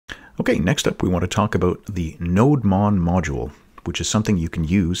Okay, next up we want to talk about the NodeMon module, which is something you can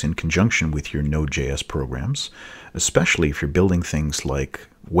use in conjunction with your Node.js programs, especially if you're building things like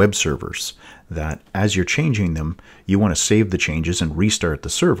web servers, that as you're changing them, you want to save the changes and restart the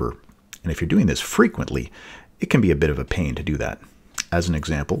server. And if you're doing this frequently, it can be a bit of a pain to do that. As an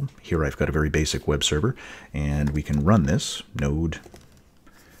example, here I've got a very basic web server, and we can run this, node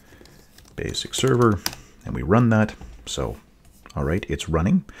basic server, and we run that. So all right, it's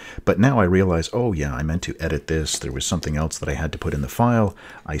running, but now I realize, oh yeah, I meant to edit this. There was something else that I had to put in the file.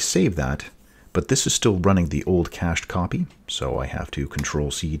 I save that, but this is still running the old cached copy, so I have to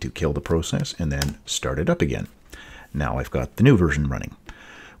Control-C to kill the process and then start it up again. Now I've got the new version running.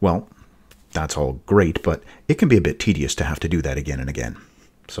 Well, that's all great, but it can be a bit tedious to have to do that again and again.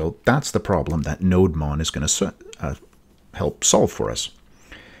 So that's the problem that NodeMon is going to help solve for us.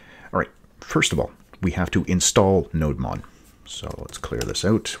 All right, first of all, we have to install NodeMon. So let's clear this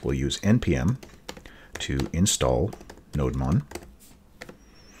out. We'll use npm to install NodeMon.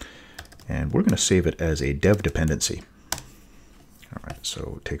 And we're going to save it as a dev dependency. All right,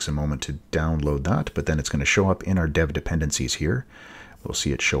 so it takes a moment to download that, but then it's going to show up in our dev dependencies here. We'll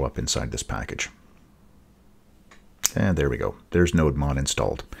see it show up inside this package. And there we go. There's NodeMon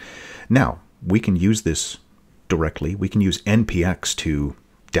installed. Now, we can use this directly. We can use npx to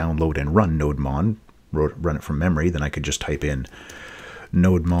download and run NodeMon. Run it from memory, then I could just type in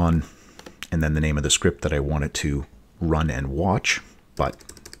nodemon and then the name of the script that I want it to run and watch. But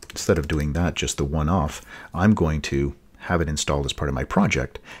instead of doing that, just the one-off, I'm going to have it installed as part of my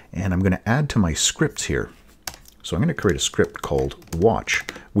project, and I'm going to add to my scripts here. So I'm going to create a script called watch,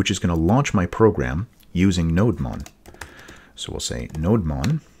 which is going to launch my program using nodemon. So we'll say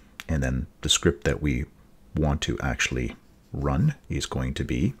nodemon, and then the script that we want to actually run is going to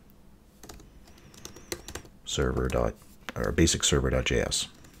be basic server.js.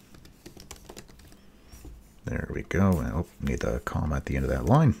 There we go. Oh, need the comma at the end of that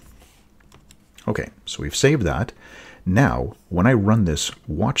line. Okay, so we've saved that. Now, when I run this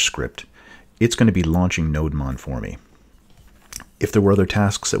watch script, it's going to be launching NodeMon for me. If there were other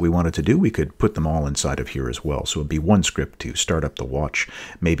tasks that we wanted to do, we could put them all inside of here as well. So it'd be one script to start up the watch.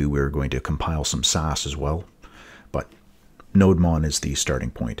 Maybe we're going to compile some SAS as well. But NodeMon is the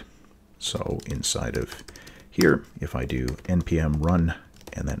starting point. So inside of here, if I do npm run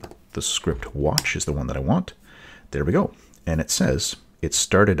and then the script watch is the one that I want, there we go. And it says it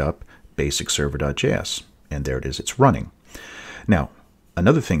started up basic server.js, and there it is, it's running. Now,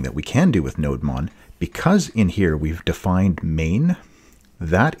 another thing that we can do with NodeMon, because in here we've defined main,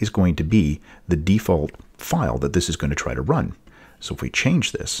 that is going to be the default file that this is going to try to run. So if we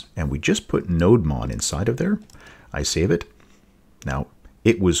change this and we just put NodeMon inside of there, I save it. Now,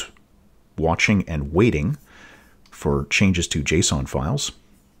 it was watching and waiting for changes to JSON files.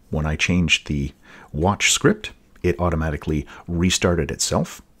 When I changed the watch script, it automatically restarted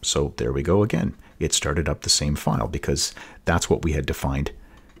itself. So there we go again. It started up the same file because that's what we had defined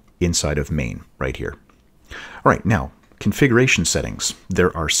inside of main right here. All right, now configuration settings.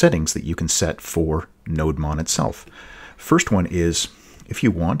 There are settings that you can set for NodeMon itself. First one is, if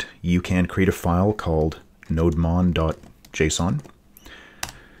you want, you can create a file called nodemon.json.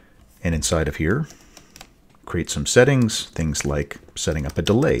 And inside of here, create some settings, things like setting up a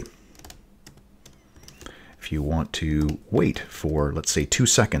delay. If you want to wait for, let's say, 2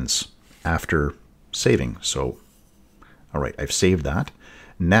 seconds after saving. So, all right, I've saved that.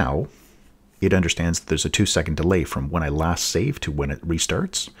 Now, it understands that there's a 2-second delay from when I last saved to when it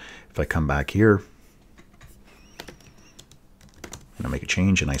restarts. If I come back here, and I make a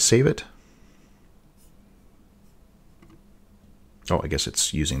change and I save it. Oh, I guess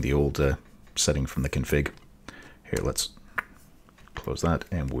it's using the old setting from the config. Here, let's close that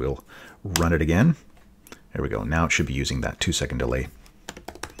and we'll run it again. There we go. Now it should be using that 2-second delay.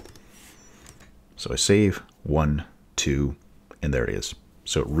 So I save 1, 2, and there it is.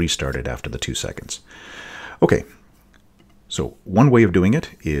 So it restarted after the 2 seconds. Okay, so one way of doing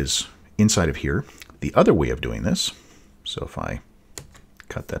it is inside of here. The other way of doing this, so if I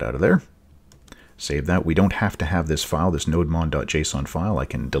cut that out of there, save that. We don't have to have this file, this nodemon.json file. I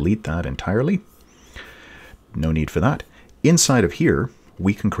can delete that entirely. No need for that. Inside of here,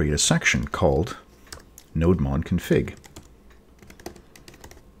 we can create a section called nodemon config.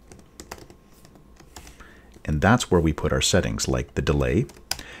 And that's where we put our settings, like the delay.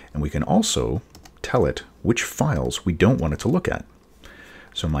 And we can also tell it which files we don't want it to look at.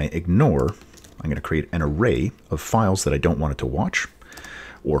 So my ignore, I'm going to create an array of files that I don't want it to watch,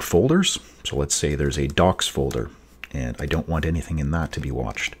 or folders. So let's say there's a docs folder, and I don't want anything in that to be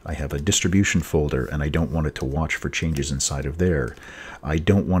watched. I have a distribution folder, and I don't want it to watch for changes inside of there. I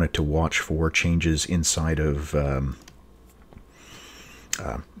don't want it to watch for changes inside of,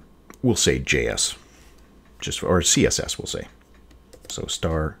 we'll say JS, or CSS, we'll say. So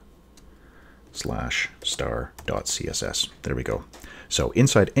 */*.css. There we go. So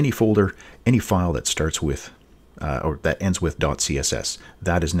inside any folder, any file that starts with, or that ends with .css,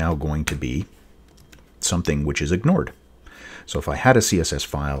 that is now going to be something which is ignored. So if I had a CSS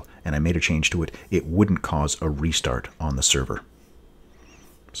file and I made a change to it, it wouldn't cause a restart on the server.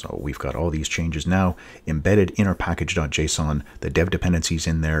 So we've got all these changes now embedded in our package.json, the dev dependencies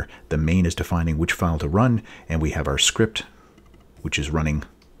in there, the main is defining which file to run, and we have our script, which is running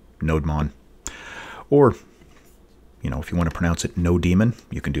nodemon. Or, you know, if you want to pronounce it nodemon,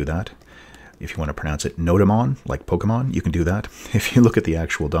 you can do that. If you want to pronounce it nodemon, like Pokemon, you can do that. If you look at the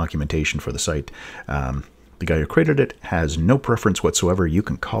actual documentation for the site, the guy who created it has no preference whatsoever. You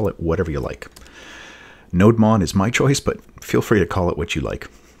can call it whatever you like. NodeMod is my choice, but feel free to call it what you like.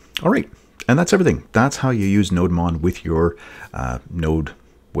 All right, and that's everything. That's how you use NodeMod with your Node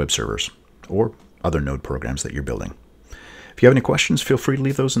web servers or other Node programs that you're building. If you have any questions, feel free to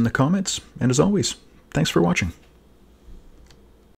leave those in the comments. And as always, thanks for watching.